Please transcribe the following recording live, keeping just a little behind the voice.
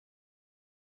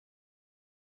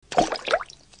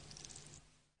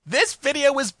This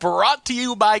video is brought to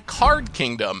you by Card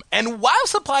Kingdom, and while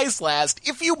supplies last,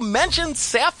 if you mention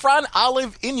Saffron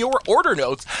Olive in your order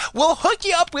notes, we'll hook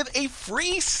you up with a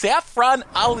free Saffron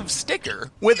Olive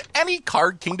sticker with any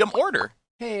Card Kingdom order.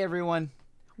 Hey everyone,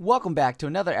 welcome back to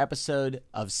another episode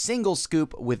of Single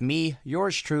Scoop with me,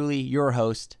 yours truly, your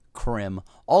host, Krim,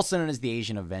 also known as the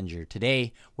Asian Avenger.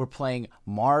 Today, we're playing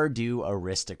Mardu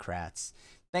Aristocrats.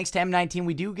 Thanks to M19,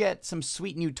 we do get some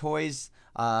sweet new toys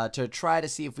to try to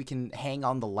see if we can hang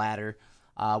on the ladder.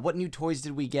 What new toys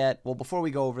did we get? Well, before we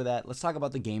go over that, let's talk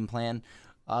about the game plan.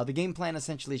 The game plan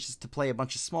essentially is just to play a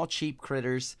bunch of small, cheap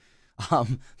critters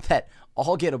that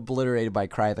all get obliterated by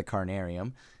Cry the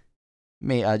Carnarium.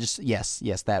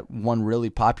 Yes, that one really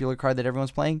popular card that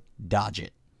everyone's playing, dodge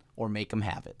it or make them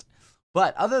have it.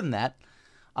 But other than that,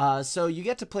 so you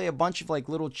get to play a bunch of like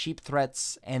little cheap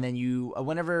threats, and then you,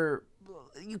 whenever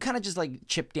you kind of just like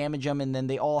chip damage them, and then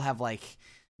they all have like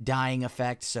dying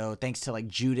effect. So thanks to like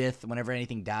Judith, whenever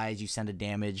anything dies, you send a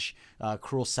damage.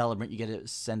 Cruel Celebrant, you get to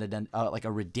send like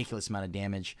a ridiculous amount of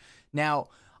damage. Now,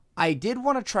 I did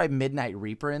want to try Midnight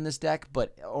Reaper in this deck,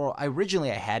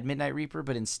 originally I had Midnight Reaper,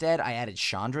 but instead I added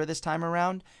Chandra this time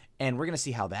around, and we're gonna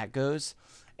see how that goes.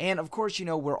 And of course, you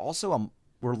know, we're also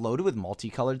we're loaded with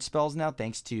multicolored spells now,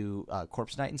 thanks to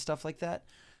Corpse Knight and stuff like that.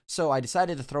 So I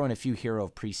decided to throw in a few Hero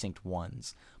of Precinct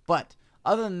 1s. But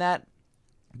other than that,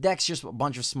 deck's just a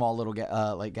bunch of small little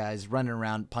guys running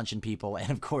around punching people,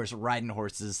 and of course riding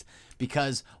horses,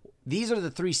 because these are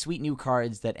the three sweet new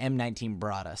cards that M19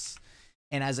 brought us.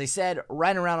 And as I said,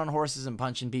 riding around on horses and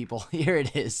punching people, here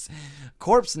it is.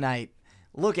 Corpse Knight,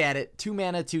 look at it, 2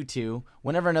 mana, 2/2.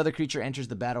 Whenever another creature enters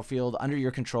the battlefield under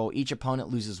your control, each opponent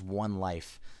loses 1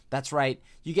 life. That's right,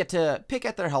 you get to pick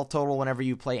at their health total whenever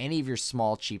you play any of your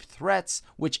small, cheap threats,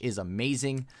 which is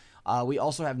amazing. We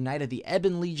also have Knight of the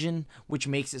Ebon Legion, which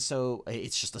makes it so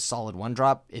it's just a solid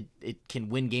 1-drop. It can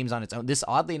win games on its own. This,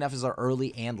 oddly enough, is our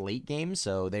early and late game,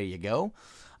 so there you go.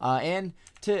 And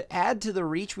to add to the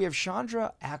reach, we have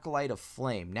Chandra, Acolyte of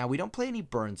Flame. Now, we don't play any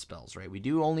burn spells, right? We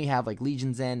do only have like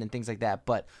Legion's End and things like that,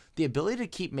 but the ability to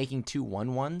keep making 2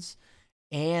 1/1s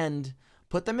and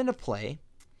put them into play,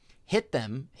 hit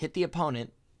the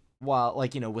opponent, while,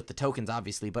 like, you know, with the tokens,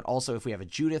 obviously, but also if we have a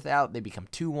Judith out, they become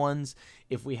 2 1s.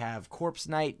 If we have Corpse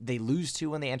Knight, they lose 2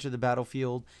 when they enter the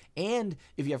battlefield. And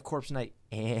if you have Corpse Knight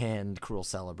and Cruel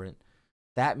Celebrant,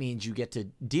 that means you get to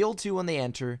deal 2 when they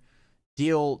enter,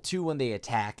 deal 2 when they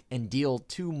attack, and deal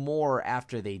 2 more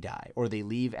after they die, or they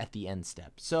leave at the end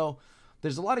step. So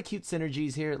there's a lot of cute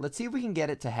synergies here. Let's see if we can get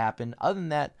it to happen. Other than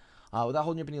that, without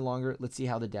holding up any longer, let's see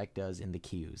how the deck does in the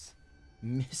queues.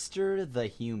 Mr. the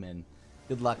Human.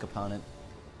 Good luck, opponent.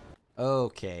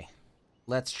 Okay,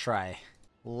 let's try.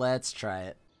 Let's try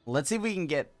it. Let's see if we can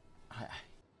get...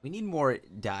 We need more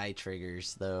die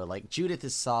triggers, though. Like, Judith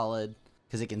is solid,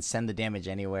 because it can send the damage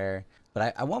anywhere.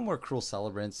 But I want more Cruel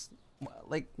Celebrants.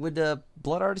 Like, would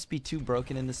Blood Artist be too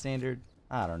broken in the standard?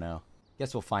 I don't know.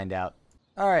 Guess we'll find out.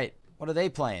 Alright, what are they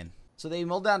playing? So they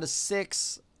mulled down to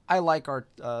 6. I like our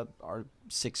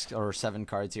 6 or 7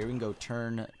 cards here. We can go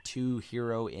turn 2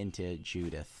 hero into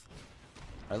Judith.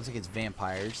 Alright, looks like it's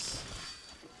vampires.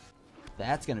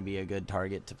 That's going to be a good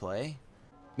target to play.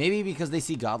 Maybe because they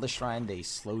see Godless Shrine, they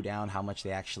slow down how much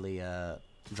they actually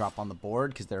drop on the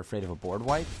board because they're afraid of a board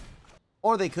wipe.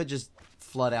 Or they could just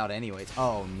flood out anyways.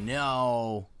 Oh,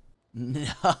 no.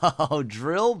 No,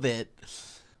 Drill Bit.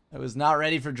 I was not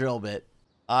ready for Drill Bit.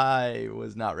 I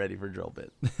was not ready for Drill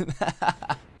Bit.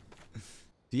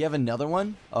 Do you have another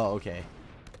one? Oh, okay.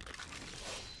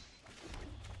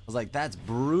 I was like, that's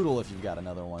brutal if you've got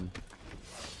another one.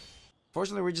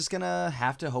 Fortunately, we're just gonna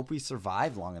have to hope we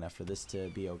survive long enough for this to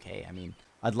be okay. I mean,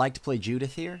 I'd like to play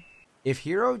Judith here. If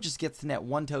Hero just gets to net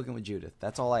 1 token with Judith,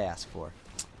 that's all I ask for.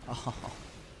 Oh,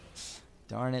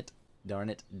 darn it, darn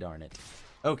it, darn it.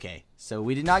 Okay, so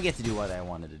we did not get to do what I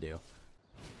wanted to do.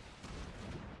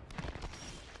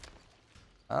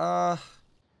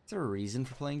 Is there a reason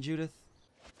for playing Judith?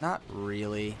 Not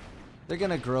really. They're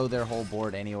gonna grow their whole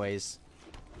board anyways.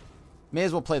 May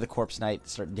as well play the Corpse Knight,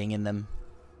 start dinging them.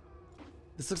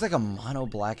 This looks like a mono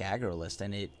black aggro list,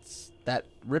 and it's that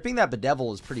ripping that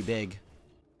Bedevil is pretty big.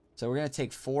 So we're gonna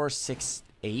take 4, 6,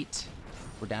 8.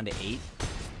 We're down to 8.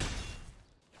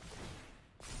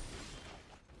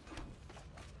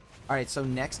 Alright, so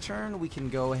next turn we can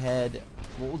go ahead.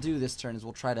 What we'll do this turn is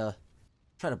we'll try to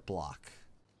block.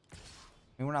 I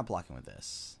mean, we're not blocking with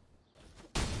this.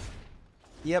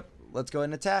 Yep, let's go ahead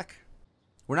and attack.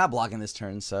 We're not blocking this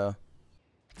turn, so.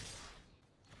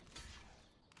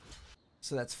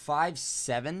 So that's 5,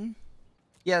 7.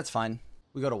 Yeah, that's fine.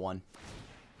 We go to 1.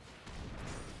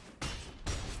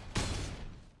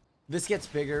 This gets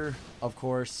bigger, of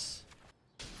course.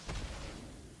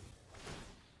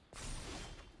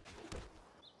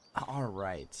 All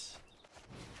right.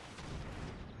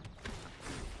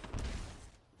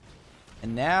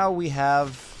 And now we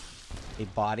have a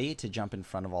body to jump in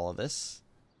front of all of this.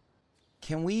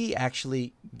 Can we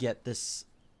actually get this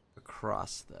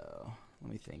across, though?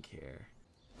 Let me think here.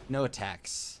 No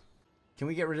attacks. Can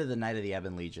we get rid of the Knight of the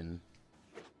Ebon Legion?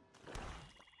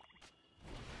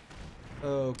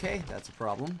 Okay, that's a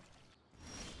problem.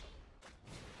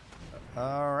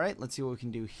 Alright, let's see what we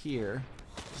can do here.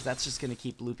 'Cause that's just going to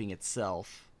keep looping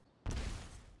itself.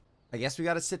 I guess we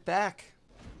got to sit back.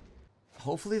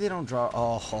 Hopefully they don't draw...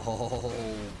 Oh,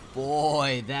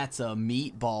 boy, that's a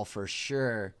meatball for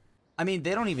sure. I mean,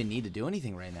 they don't even need to do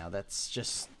anything right now. That's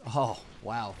just... Oh,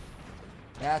 wow.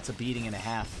 That's a beating and a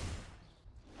half.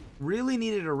 Really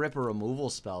needed to rip a removal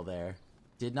spell there.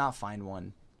 Did not find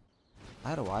one.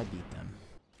 How do I beat them?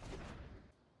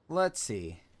 Let's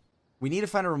see. We need to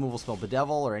find a removal spell.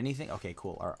 Bedevil or anything? Okay,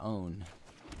 cool. Our own.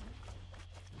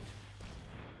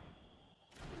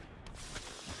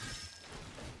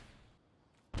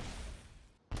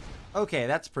 Okay,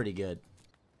 that's pretty good.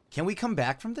 Can we come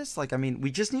back from this? Like, I mean, we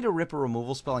just need to rip a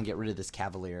removal spell and get rid of this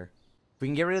Cavalier. If we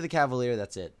can get rid of the Cavalier,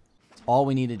 that's it. That's all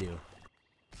we need to do.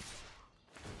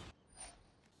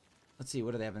 Let's see,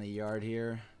 what do they have in the yard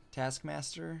here?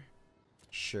 Taskmaster?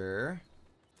 Sure.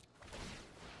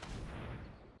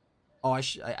 Oh, I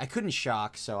couldn't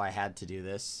shock, so I had to do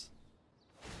this.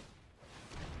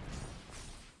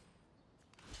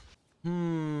 How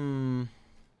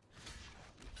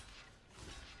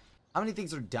many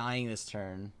things are dying this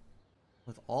turn?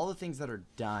 With all the things that are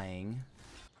dying...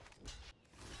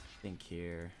 think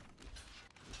here.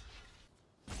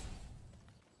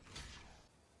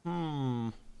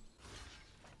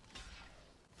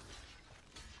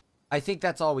 I think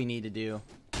that's all we need to do.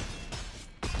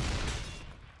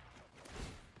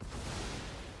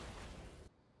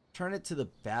 Turn it to the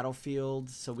battlefield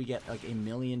so we get like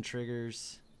 1,000,000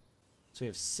 triggers. So we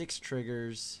have 6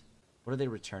 triggers. What are they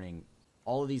returning?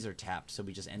 All of these are tapped, so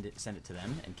we just send it to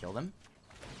them and kill them.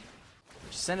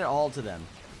 Just send it all to them.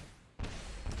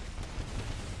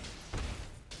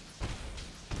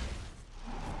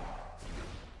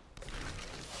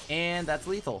 And that's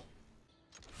lethal.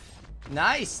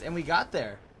 Nice, and we got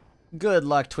there. Good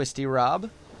luck, Twisty Rob.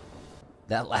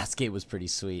 That last gate was pretty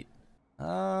sweet.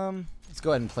 Let's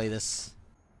go ahead and play this.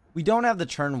 We don't have the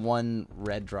turn 1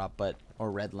 red drop,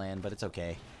 or red land, but it's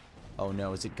okay. Oh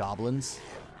no, is it goblins?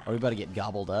 Are we about to get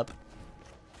gobbled up?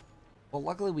 Well,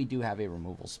 luckily we do have a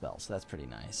removal spell, so that's pretty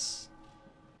nice.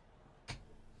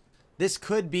 This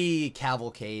could be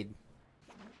Cavalcade.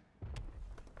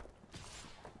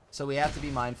 So we have to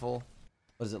be mindful.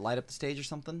 What is it, light up the stage or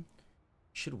something?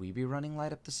 Should we be running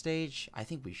light up the stage? I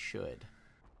think we should.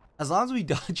 As long as we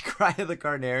dodge Cry of the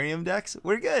Carnarium decks,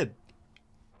 we're good.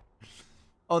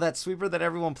 Oh, that sweeper that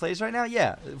everyone plays right now?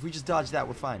 Yeah, if we just dodge that,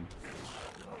 we're fine.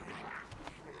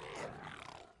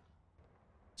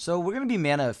 So we're going to be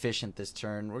mana efficient this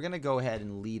turn. We're going to go ahead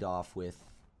and lead off with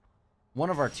one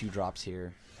of our 2 drops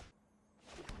here.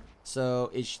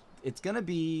 So it's going to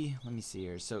be, let me see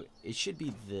here. So it should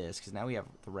be this, because now we have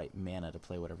the right mana to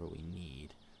play whatever we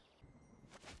need.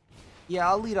 Yeah,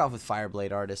 I'll lead off with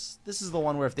Fireblade Artist. This is the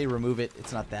one where if they remove it,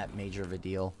 it's not that major of a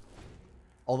deal.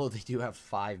 Although they do have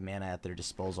 5 mana at their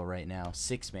disposal right now.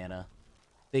 6 mana.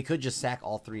 They could just sack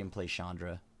all 3 and play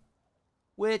Chandra.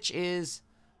 Which is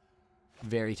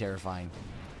very terrifying.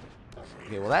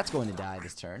 Okay, well that's going to die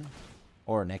this turn.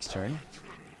 Or next turn.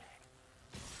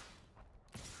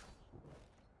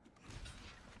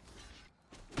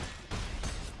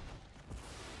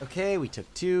 Okay, we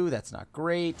took 2. That's not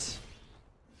great.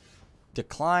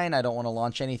 Decline. I don't want to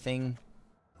launch anything.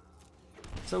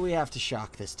 So we have to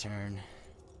shock this turn.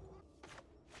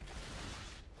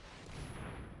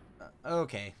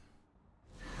 Okay.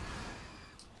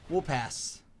 We'll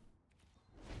pass.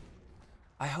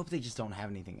 I hope they just don't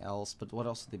have anything else, but what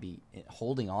else would they be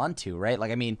holding on to, right?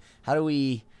 Like, I mean, how do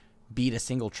we beat a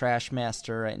single Trash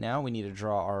Master right now? We need to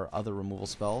draw our other removal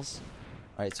spells.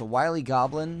 Alright, so Wily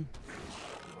Goblin,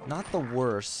 not the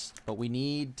worst, but we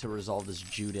need to resolve this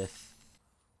Judith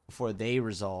before they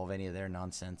resolve any of their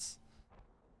nonsense.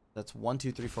 That's 1,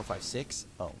 2, 3, 4, 5, 6.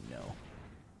 Oh, no.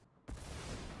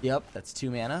 Yep, that's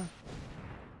 2 mana.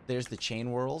 There's the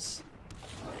Chain Whirls.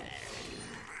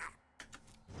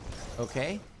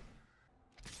 Okay.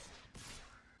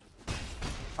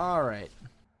 Alright.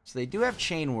 So they do have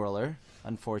Chain Whirler,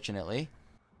 unfortunately.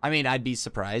 I mean, I'd be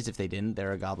surprised if they didn't.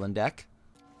 They're a goblin deck.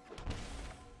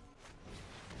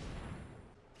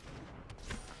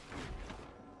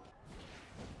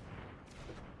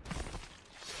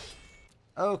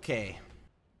 Okay.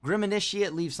 Grim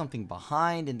Initiate leaves something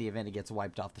behind in the event it gets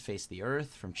wiped off the face of the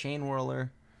earth from Chain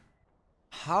Whirler.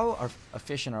 How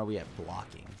efficient are we at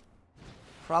blocking?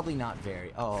 Probably not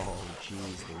very. Oh,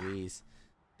 jeez Louise.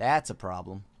 That's a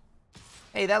problem.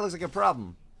 Hey, that looks like a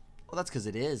problem. Well, that's because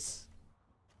it is.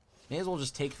 May as well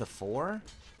just take the 4.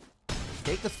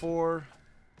 Take the 4.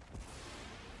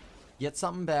 Get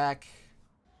something back.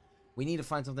 We need to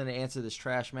find something to answer this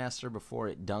Trash Master before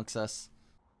it dunks us.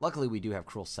 Luckily, we do have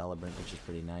Cruel Celebrant, which is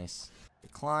pretty nice.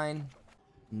 Decline.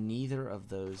 Neither of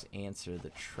those answer the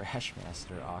Trash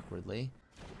Master awkwardly.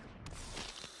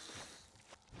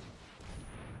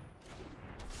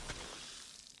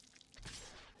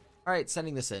 Alright,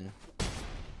 sending this in.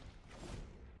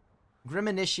 Grim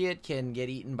Initiate can get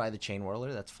eaten by the Chain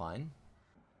Whirler, that's fine.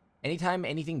 Anytime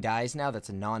anything dies now that's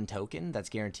a non-token, that's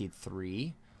guaranteed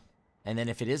 3. And then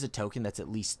if it is a token, that's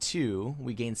at least 2.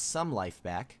 We gain some life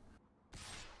back.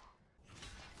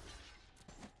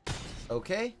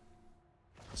 Okay.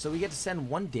 So we get to send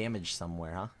 1 damage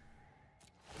somewhere, huh?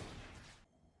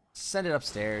 Send it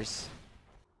upstairs.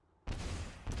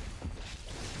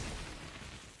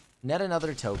 Net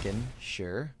another token,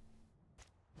 sure.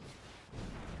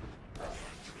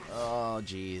 Oh,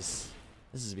 jeez.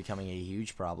 This is becoming a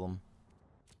huge problem.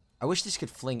 I wish this could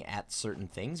fling at certain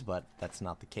things, but that's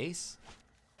not the case.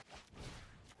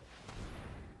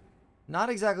 Not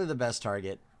exactly the best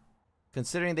target,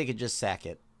 considering they could just sack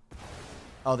it.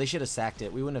 Oh, they should have sacked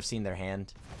it. We wouldn't have seen their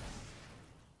hand.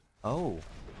 Oh.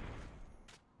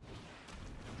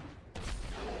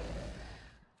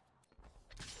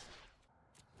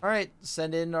 Alright,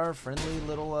 send in our friendly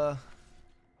little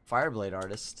Fireblade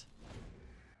artist.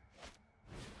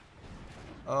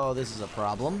 Oh, this is a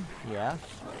problem. Yeah,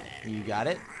 you got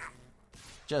it.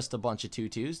 Just a bunch of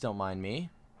 2/2s, don't mind me.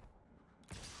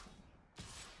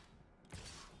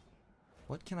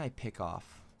 What can I pick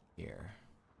off here?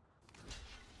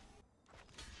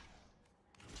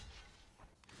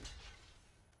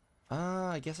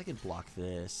 I guess I could block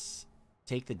this.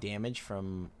 Take the damage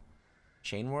from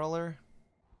Chain Whirler.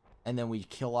 And then we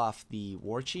kill off the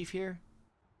War Chief here.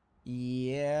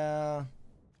 Yeah.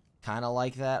 Kind of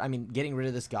like that. I mean, getting rid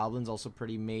of this Goblin's also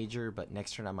pretty major, but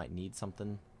next turn I might need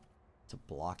something to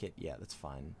block it. Yeah, that's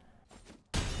fine.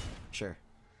 Sure.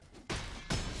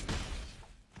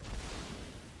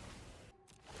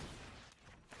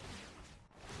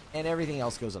 And everything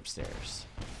else goes upstairs.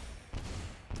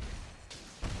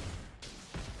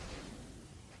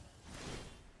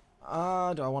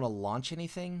 Do I want to launch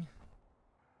anything?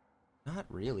 Not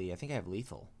really. I think I have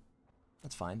lethal.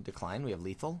 That's fine. Decline. We have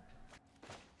lethal.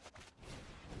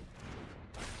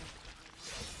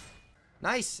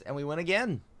 Nice. And we win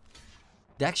again.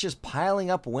 Deck's just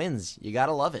piling up wins. You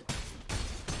gotta love it.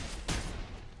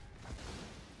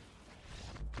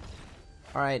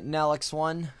 Alright, Nell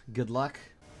X1. Good luck.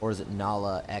 Or is it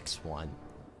Nala X1?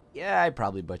 Yeah, I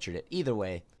probably butchered it. Either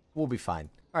way, we'll be fine.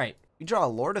 Alright. We draw a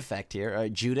Lord effect here.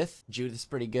 Judith. Judith's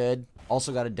pretty good.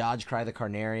 Also got to dodge Cry the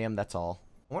Carnarium. That's all.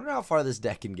 I wonder how far this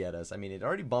deck can get us. I mean, it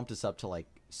already bumped us up to like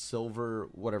silver,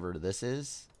 whatever this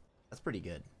is. That's pretty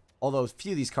good. Although a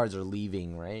few of these cards are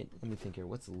leaving, right? Let me think here.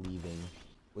 What's leaving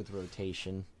with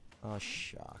rotation? Oh,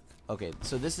 shock. Okay,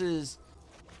 so this is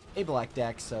a black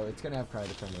deck, so it's going to have Cry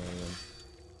the Carnarium.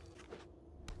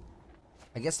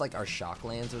 I guess like our shock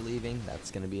lands are leaving.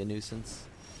 That's going to be a nuisance.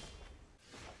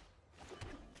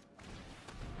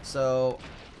 So,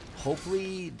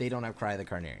 hopefully they don't have Cry the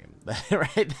Carnarium,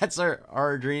 right? That's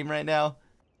our dream right now.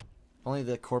 Only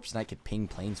the Corpse Knight could ping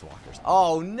Planeswalkers.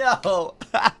 Oh, no!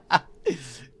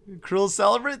 Cruel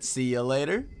Celebrant, see you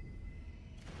later.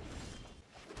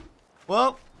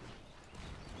 Well.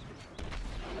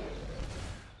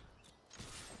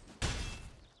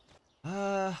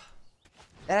 That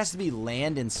has to be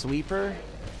land and sweeper.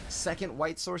 Second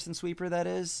white source and sweeper, that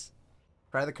is.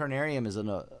 Cry the Carnarium is an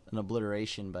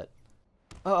obliteration, but...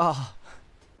 Oh.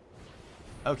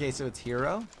 Okay, so it's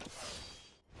Hero.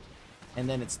 And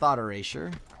then it's Thought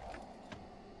Erasure.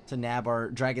 To nab our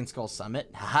Dragon Skull Summit.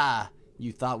 Haha!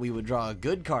 You thought we would draw a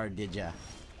good card, did ya?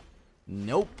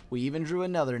 Nope. We even drew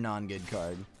another non-good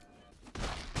card.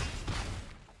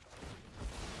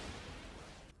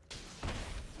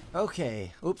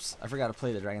 Okay. Oops. I forgot to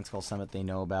play the Dragon Skull Summit they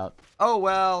know about. Oh,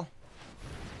 well...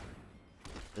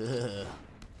 Ugh.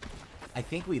 I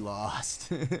think we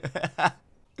lost.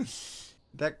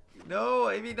 No,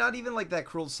 I mean, not even like that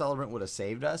Cruel Celebrant would have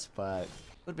saved us, but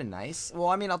would have been nice. Well,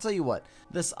 I mean, I'll tell you what.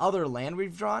 This other land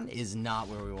we've drawn is not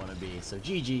where we want to be. So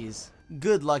GG's.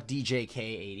 Good luck,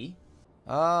 DJK80.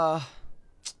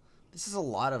 This is a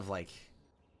lot of like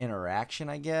interaction,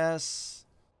 I guess.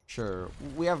 Sure.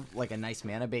 We have like a nice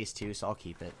mana base too, so I'll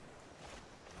keep it.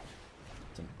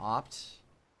 It's an opt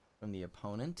from the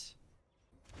opponent.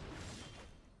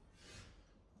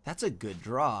 That's a good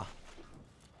draw.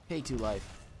 Pay 2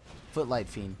 life. Footlight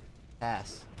Fiend.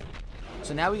 Pass.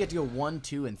 So now we get to go 1,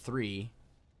 2, and 3.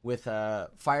 With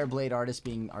Fireblade Artist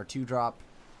being our 2-drop.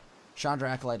 Chandra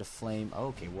Acolyte of Flame. Oh,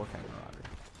 okay, Warkind Marauder.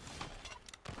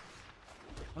 I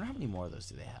wonder how many more of those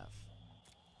do they have.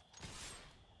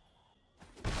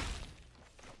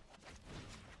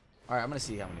 Alright, I'm going to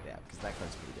see how many they have, because that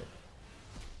card's pretty good.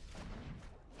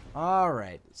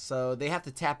 Alright, so they have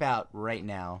to tap out right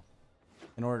now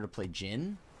in order to play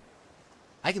Jhin.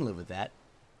 I can live with that.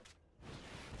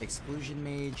 Exclusion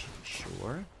Mage,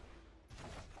 sure.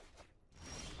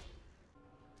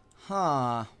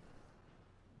 Huh.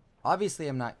 Obviously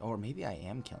I'm not, or maybe I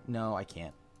am killing. No, I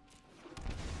can't.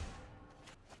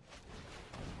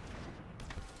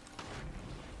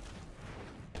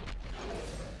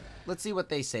 Let's see what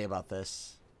they say about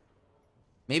this.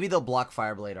 Maybe they'll block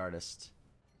Fireblade Artist.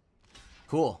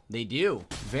 Cool, they do.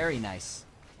 Very nice.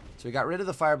 So we got rid of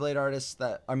the Fireblade Artist.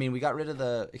 We got rid of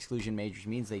the Exclusion Mage, which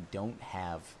means they don't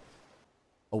have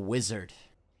a wizard.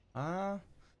 That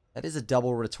is a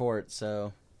double retort,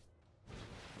 so...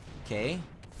 Okay.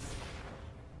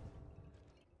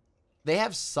 They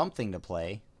have something to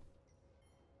play.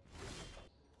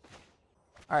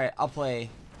 Alright, I'll play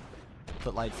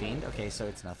Footlight Fiend. Okay, so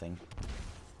it's nothing.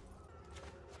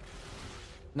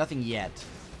 Nothing yet.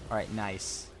 Alright,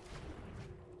 nice.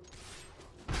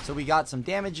 So we got some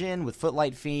damage in with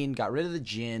Footlight Fiend. Got rid of the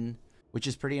Jhin, which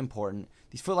is pretty important.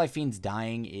 These Footlight Fiends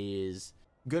dying is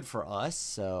good for us.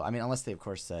 So, I mean, unless they, of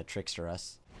course, trickster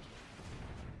us.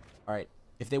 Alright.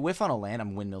 If they whiff on a land,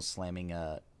 I'm Windmill Slamming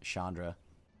Chandra.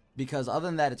 Because other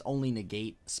than that, it's only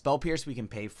negate. Spell Pierce we can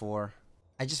pay for.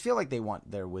 I just feel like they want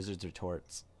their Wizards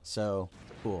Retorts. So,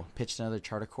 cool. Pitched another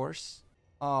Chart of Course.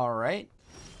 Alright.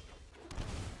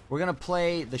 We're going to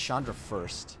play the Chandra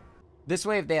first. This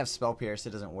way, if they have Spell Pierce,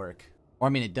 it doesn't work. Or, I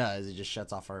mean, it does. It just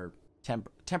shuts off our...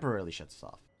 temporarily shuts us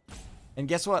off. And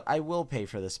guess what? I will pay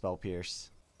for the Spell Pierce.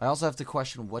 I also have to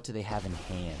question, what do they have in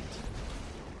hand?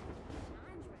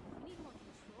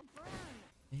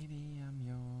 Maybe I'm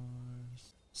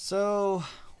yours. So,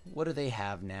 what do they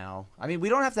have now? I mean, we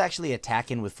don't have to actually attack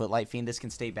in with Footlight Fiend. This can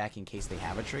stay back in case they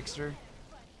have a Trickster.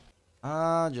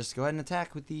 Just go ahead and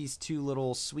attack with these 2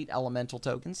 little sweet elemental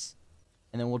tokens.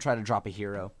 And then we'll try to drop a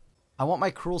hero. I want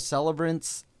my Cruel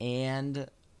Celebrants and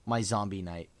my Zombie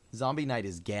Knight. Zombie Knight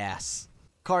is gas.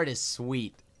 Card is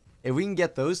sweet. If we can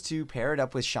get those 2 paired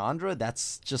up with Chandra,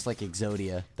 that's just like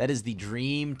Exodia. That is the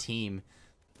dream team.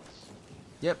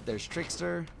 Yep, there's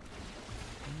Trickster.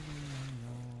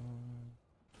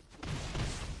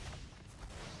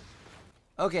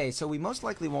 Okay, so we most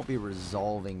likely won't be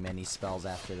resolving many spells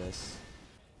after this.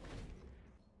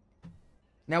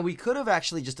 Now, we could have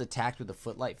actually just attacked with the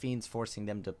Footlight Fiends, forcing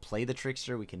them to play the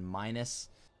Trickster. We can minus,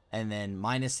 and then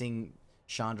minusing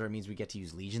Chandra means we get to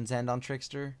use Legion's End on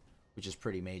Trickster, which is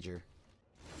pretty major.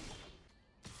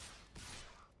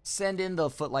 Send in the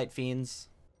Footlight Fiends.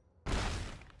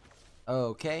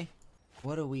 Okay.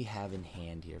 What do we have in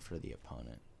hand here for the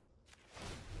opponent?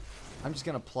 I'm just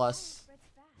going to plus...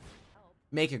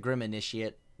 make a Grim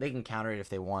Initiate. They can counter it if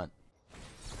they want.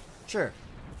 Sure.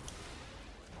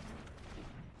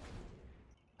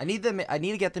 I need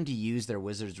to get them to use their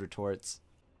Wizard's Retorts.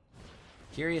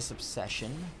 Curious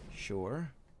Obsession.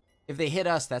 Sure. If they hit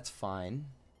us, that's fine.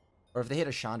 Or if they hit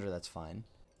a Chandra, that's fine.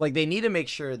 Like, they need to make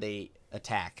sure they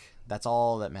attack. That's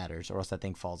all that matters, or else that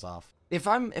thing falls off. If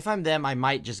I'm them, I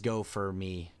might just go for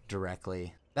me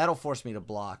directly. That'll force me to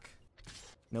block.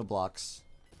 No blocks.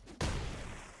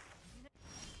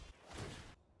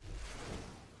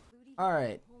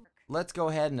 Alright, let's go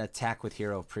ahead and attack with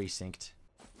Hero of Precinct.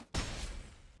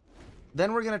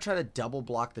 Then we're going to try to double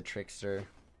block the Trickster.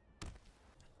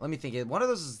 Let me think. One of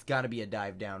those has got to be a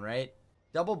dive down, right?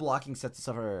 Double blocking sets us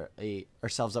up for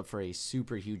ourselves up for a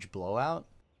super huge blowout.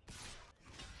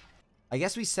 I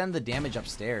guess we send the damage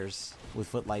upstairs with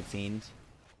Footlight Fiend.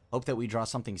 Hope that we draw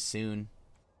something soon.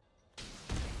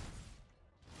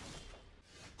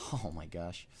 Oh my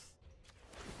gosh.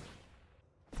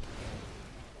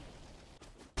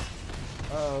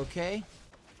 Okay.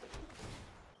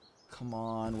 Come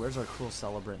on, where's our Cruel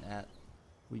Celebrant at?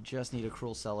 We just need a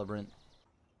Cruel Celebrant.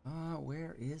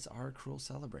 Where is our Cruel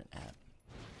Celebrant at?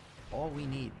 All we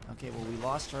need. Okay, well, we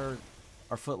lost our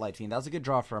Footlight Fiend. That was a good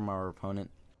draw from our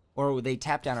opponent. Or they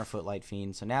tapped down our Footlight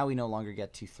Fiend, so now we no longer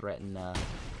get to threaten the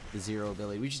 0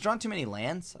 ability. We've just drawn too many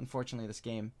lands, unfortunately, this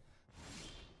game.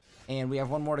 And we have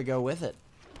one more to go with it.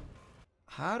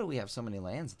 How do we have so many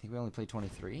lands? I think we only played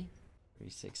 23. 3,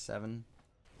 6, 7.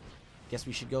 Guess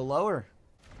we should go lower.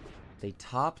 They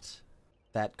topped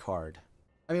that card.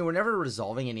 I mean, we're never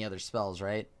resolving any other spells,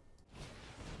 right?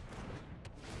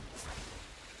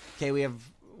 Okay,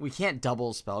 we can't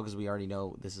double spell because we already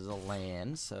know this is a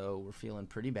land, so we're feeling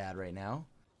pretty bad right now.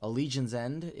 A Legion's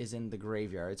End is in the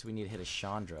graveyard, so we need to hit a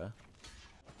Chandra.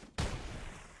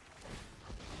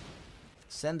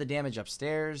 Send the damage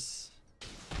upstairs.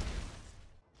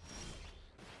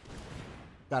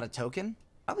 Got a token?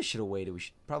 Probably should have waited. We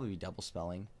should probably be double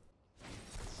spelling.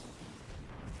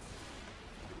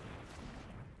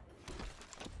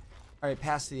 Alright,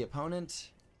 pass to the opponent.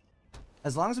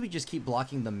 As long as we just keep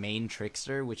blocking the main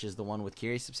Trickster, which is the one with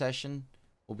Curious Obsession,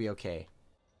 we'll be okay.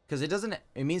 Because it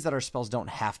means that our spells don't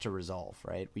have to resolve,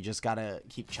 right? We just gotta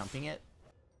keep chumping it.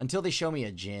 Until they show me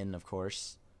a Djinn, of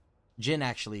course. Djinn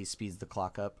actually speeds the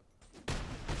clock up.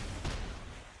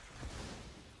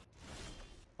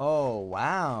 Oh,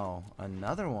 wow.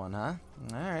 Another one, huh?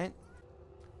 Alright.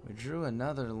 We drew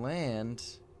another land.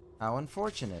 How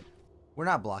unfortunate. We're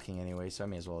not blocking anyway, so I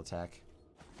may as well attack.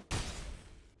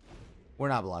 We're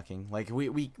not blocking. Like,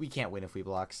 we can't win if we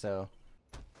block, so...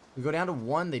 We go down to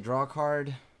 1, they draw a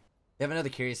card. They have another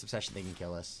Curious Obsession, they can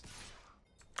kill us.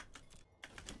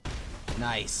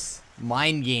 Nice.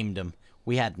 Mind gamed them.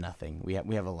 We had nothing. We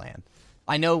have a land.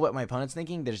 I know what my opponent's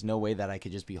thinking. There's no way that I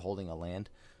could just be holding a land.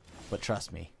 But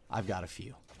trust me, I've got a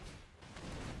few.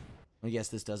 I guess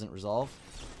this doesn't resolve.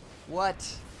 What?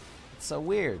 It's so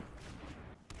weird.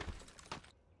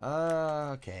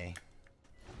 Okay.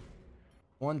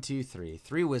 1, 2, 3.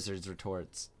 3 Wizards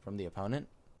retorts from the opponent.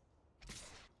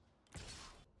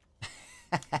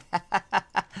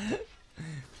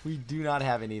 We do not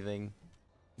have anything.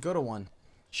 Go to 1.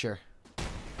 Sure.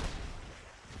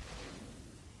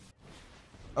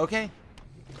 Okay.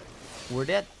 We're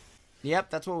dead.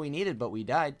 Yep, that's what we needed, but we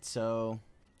died, so...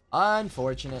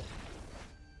 Unfortunate.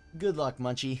 Good luck,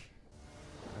 Munchie.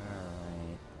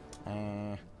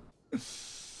 Alright.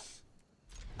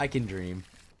 I can dream.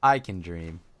 I can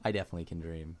dream. I definitely can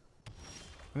dream.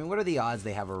 I mean, what are the odds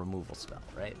they have a removal spell,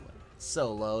 right? Like,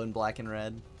 so low in black and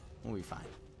red. We'll be fine.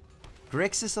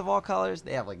 Grixis of all colors,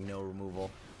 they have, like, no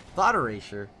removal. Thought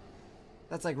Erasure.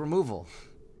 That's, like, removal.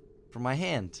 From my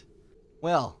hand.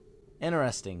 Well,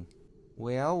 interesting.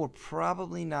 Well, we're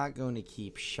probably not going to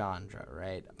keep Chandra,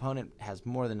 right? Opponent has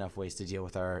more than enough ways to deal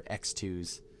with our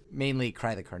X2s. Mainly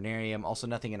Cry the Carnarium. Also,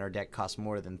 nothing in our deck costs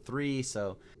more than 3,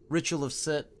 so... Ritual of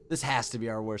Soot. This has to be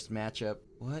our worst matchup.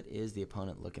 What is the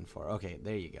opponent looking for? Okay,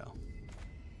 there you go.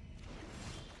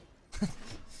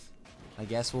 I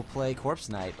guess we'll play Corpse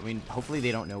Knight. I mean, hopefully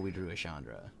they don't know we drew a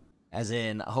Chandra. As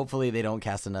in, hopefully they don't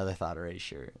cast another Thought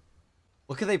Erasure.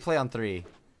 What could they play on 3?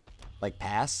 Like,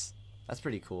 pass? That's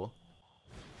pretty cool.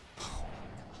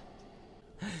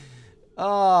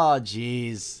 Oh,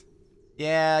 jeez.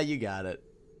 Yeah, you got it.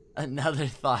 Another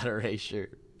Thought Erasure.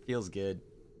 Feels good.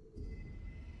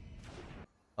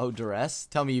 Oh, Duress?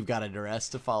 Tell me you've got a Duress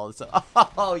to follow this up.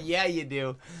 Oh, yeah, you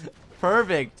do.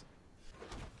 Perfect.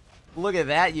 Look at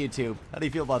that, YouTube. How do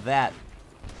you feel about that?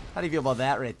 How do you feel about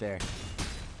that right there?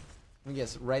 Let me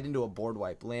guess. Right into a board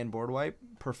wipe. Land board wipe.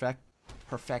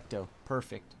 Perfecto.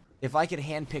 Perfect. If I could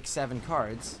handpick 7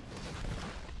 cards,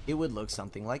 it would look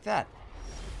something like that.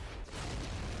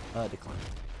 Decline.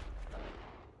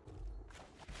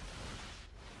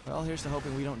 Well, here's to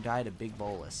hoping we don't die to Big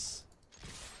Bolus.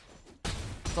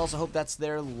 Let's also hope that's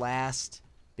their last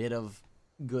bit of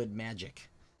good magic.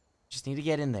 Just need to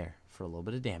get in there for a little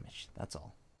bit of damage. That's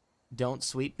all. Don't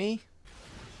sweep me.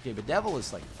 Okay, but Devil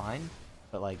is, like, fine.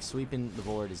 But, like, sweeping the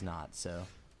board is not, so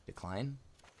decline.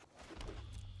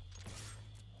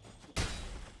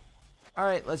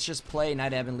 Alright, let's just play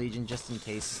Night Ebon Legion just in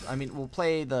case. I mean, we'll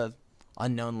play the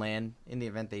unknown land in the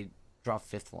event they draw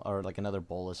 5th or like another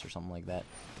Bolus or something like that.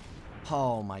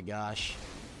 Oh my gosh.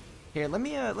 Here, let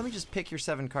me just pick your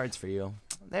 7 cards for you.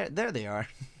 There they are.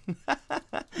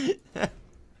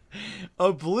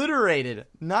 Obliterated.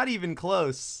 Not even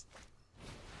close.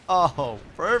 Oh,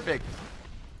 perfect.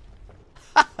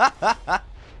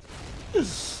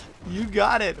 You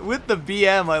got it with the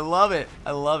BM. I love it.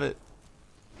 I love it.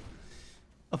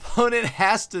 Opponent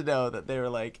has to know that they were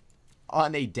like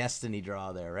on a destiny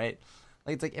draw there, right?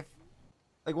 Like it's like if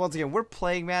like once again we're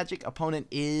playing Magic, opponent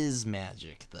is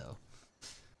Magic though.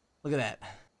 Look at that.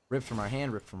 Ripped from our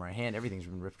hand, ripped from our hand, everything's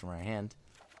been ripped from our hand.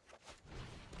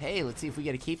 Hey, let's see if we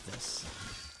get to keep this.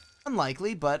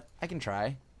 Unlikely, but I can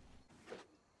try.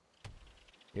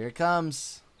 Here it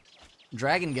comes.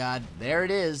 Dragon God, there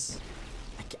it is.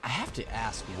 I have to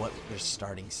ask what their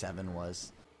starting 7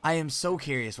 was. I am so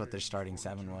curious what their starting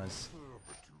 7 was.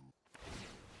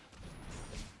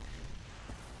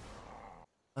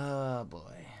 Oh,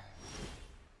 boy.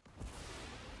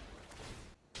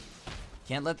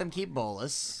 Can't let them keep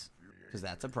Bolus, because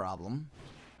that's a problem.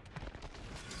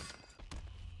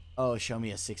 Oh, show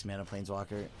me a 6-mana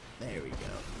Planeswalker. There we go.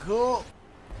 Cool.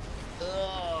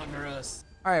 Oh, gross.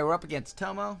 Alright, we're up against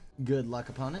Tomo. Good luck,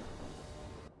 opponent.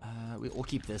 We'll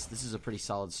keep this. This is a pretty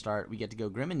solid start. We get to go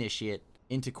Grim Initiate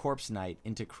into Corpse Knight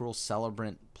into Cruel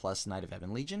Celebrant plus Knight of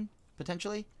Ebon Legion,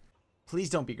 potentially.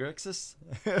 Please don't be Grixis.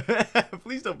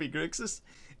 Please don't be Grixis.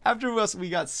 After we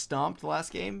got stomped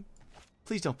last game,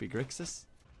 please don't be Grixis.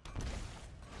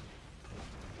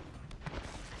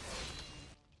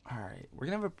 Alright, we're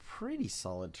going to have a pretty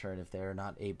solid turn if they're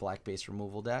not a black base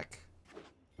removal deck.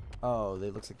 Oh, they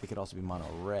looks like they could also be mono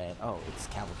red. Oh, it's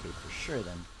Cavalcade for sure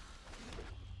then.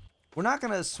 We're not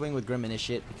going to swing with Grim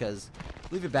Initiate because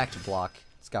leave it back to block.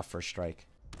 It's got first strike.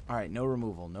 Alright, no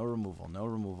removal, no removal, no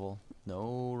removal,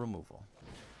 no removal.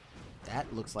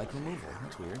 That looks like removal.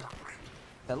 That's weird.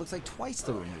 That looks like twice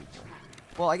the removal.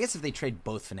 Well, I guess if they trade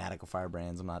both Fanatical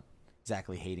Firebrands, I'm not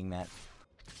exactly hating that.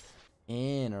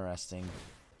 Interesting.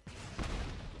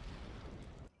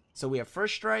 So we have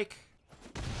first strike.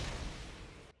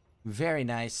 Very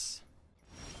nice.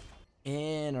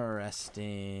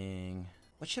 Interesting.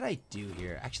 What should I do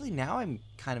here? Actually, now I'm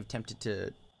kind of tempted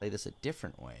to play this a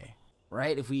different way.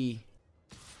 Right?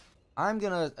 I'm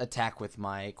going to attack with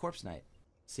my Corpse Knight.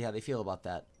 See how they feel about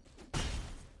that.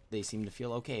 They seem to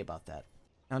feel okay about that.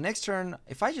 Now, next turn,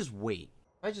 if I just wait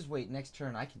next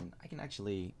turn, I can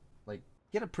actually, like,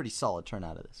 get a pretty solid turn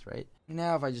out of this, right?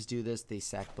 Now, if I just do this, they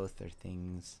sack both their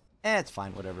things. It's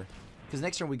fine, whatever. Because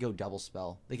next turn we go double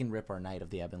spell. They can rip our Knight of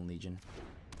the Ebon Legion.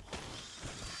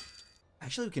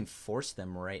 Actually, we can force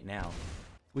them right now.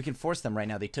 We can force them right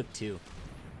now. They took 2.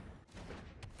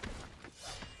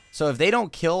 So if they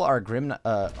don't kill our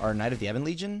our Knight of the Ebon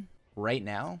Legion right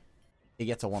now, it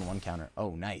gets a 1/1 counter.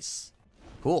 Oh, nice.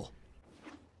 Cool.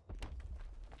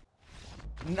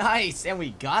 Nice, and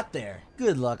we got there.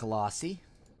 Good luck, Lossie.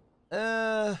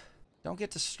 Don't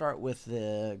get to start with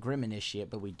the Grim Initiate,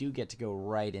 but we do get to go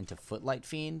right into Footlight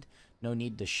Fiend. No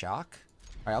need to shock.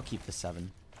 Alright, I'll keep the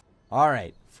 7.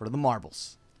 Alright, for the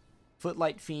marbles.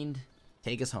 Footlight Fiend,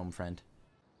 take us home, friend.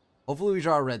 Hopefully we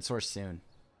draw a red source soon.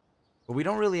 But we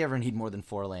don't really ever need more than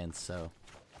 4 lands, so.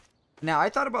 Now, I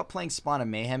thought about playing Spawn of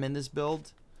Mayhem in this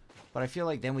build, but I feel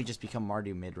like then we just become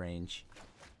Mardu mid-range.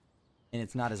 And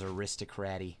it's not as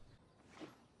aristocrat-y.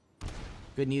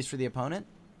 Good news for the opponent.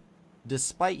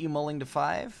 Despite you mulling to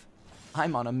 5,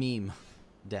 I'm on a meme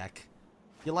deck.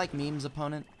 You like memes,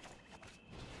 opponent?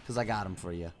 Because I got them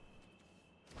for you.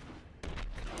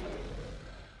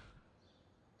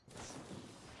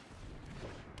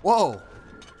 Whoa!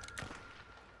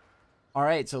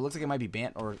 Alright, so it looks like it might be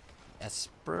Bant or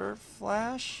Esper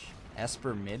Flash?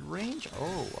 Esper mid-range?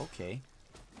 Oh, okay.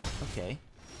 Okay.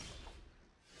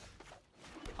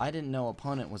 I didn't know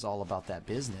opponent was all about that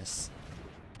business.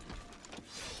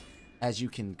 As you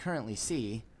can currently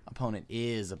see, opponent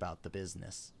is about the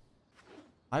business.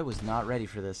 I was not ready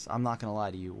for this. I'm not going to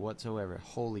lie to you whatsoever.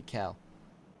 Holy cow.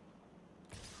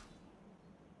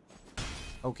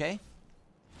 Okay.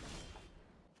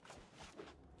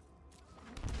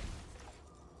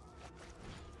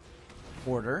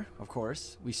 Order, of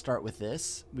course. We start with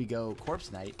this. We go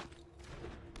Corpse Knight.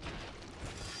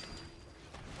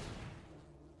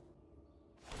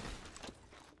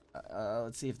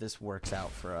 Let's see if this works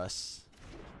out for us.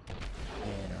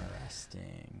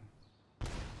 Interesting.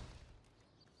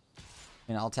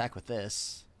 And I'll attack with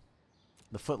this.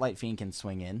 The Footlight Fiend can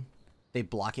swing in. They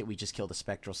block it, we just kill the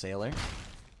Spectral Sailor.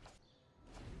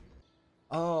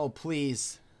 Oh,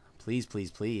 please. Please, please,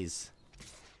 please.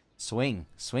 Swing.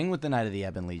 Swing with the Knight of the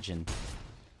Ebon Legion.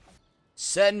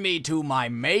 Send me to my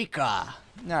maker!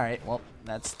 Alright, well,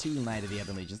 that's 2 Knight of the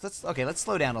Ebon Legions. Let's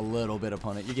slow down a little bit,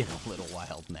 opponent. You're getting a little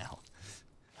wild now.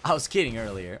 I was kidding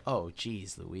earlier. Oh,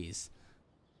 jeez, Louise.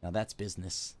 Now that's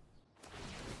business.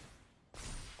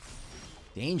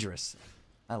 Dangerous.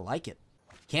 I like it.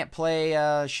 Can't play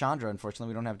Chandra,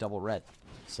 unfortunately. We don't have double red.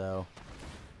 So,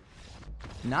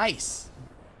 nice.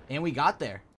 And we got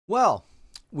there. Well,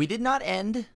 we did not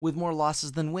end with more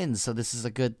losses than wins, so this is a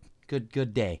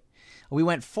good day. We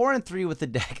went 4-3 with the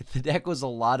deck. The deck was a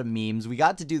lot of memes. We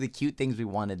got to do the cute things we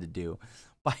wanted to do.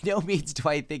 By no means do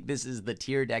I think this is the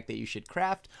tier deck that you should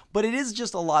craft, but it is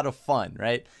just a lot of fun,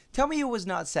 right? Tell me it was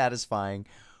not satisfying.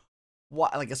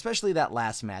 Why, like, especially that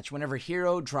last match. Whenever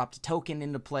Hero dropped a token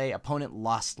into play, opponent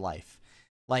lost life.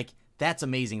 Like, that's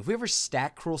amazing. If we ever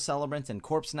stack Cruel Celebrants and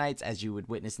Corpse Knights, as you would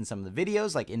witness in some of the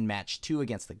videos, like in match 2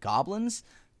 against the Goblins,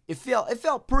 it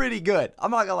felt pretty good.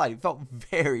 I'm not gonna lie, it felt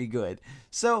very good.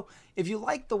 So, if you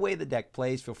like the way the deck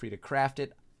plays, feel free to craft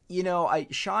it. you know,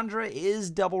 Chandra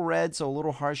is double red, so a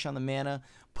little harsh on the mana,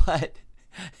 but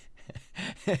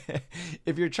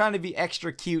if you're trying to be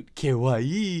extra cute,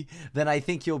 kawaii, then I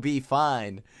think you'll be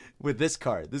fine with this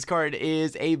card. This card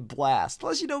is a blast.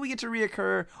 Plus, you know, we get to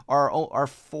reoccur our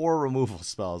 4 removal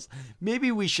spells.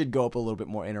 Maybe we should go up a little bit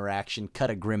more interaction, cut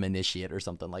a Grim Initiate or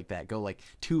something like that. Go like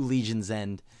 2 Legion's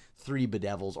End, 3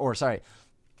 Bedevils, or sorry,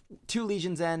 2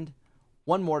 Legion's End,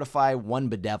 1 Mortify, 1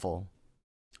 Bedevil.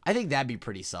 I think that'd be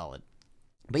pretty solid.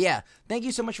 But yeah, thank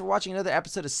you so much for watching another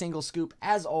episode of Single Scoop.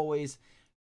 As always,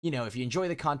 you know, if you enjoy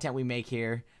the content we make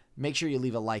here, make sure you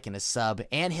leave a like and a sub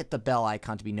and hit the bell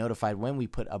icon to be notified when we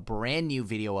put a brand new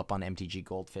video up on MTG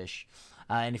Goldfish.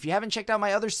 And if you haven't checked out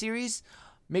my other series,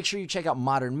 make sure you check out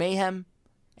Modern Mayhem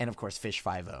and, of course, Fish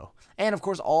 5.0. And, of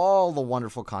course, all the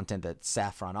wonderful content that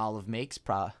Saffron Olive makes,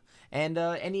 and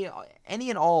any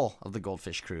and all of the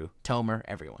Goldfish crew, Tomer,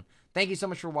 everyone. Thank you so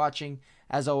much for watching.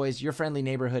 As always, your friendly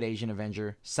neighborhood Asian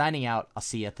Avenger, signing out. I'll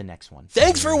see you at the next one.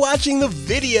 Thanks for watching the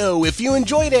video. If you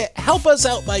enjoyed it, help us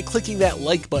out by clicking that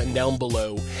like button down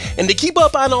below. And to keep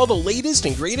up on all the latest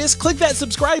and greatest, click that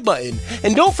subscribe button.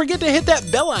 And don't forget to hit that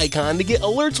bell icon to get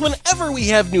alerts whenever we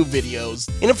have new videos.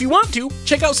 And if you want to,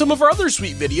 check out some of our other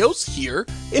sweet videos here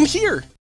and here.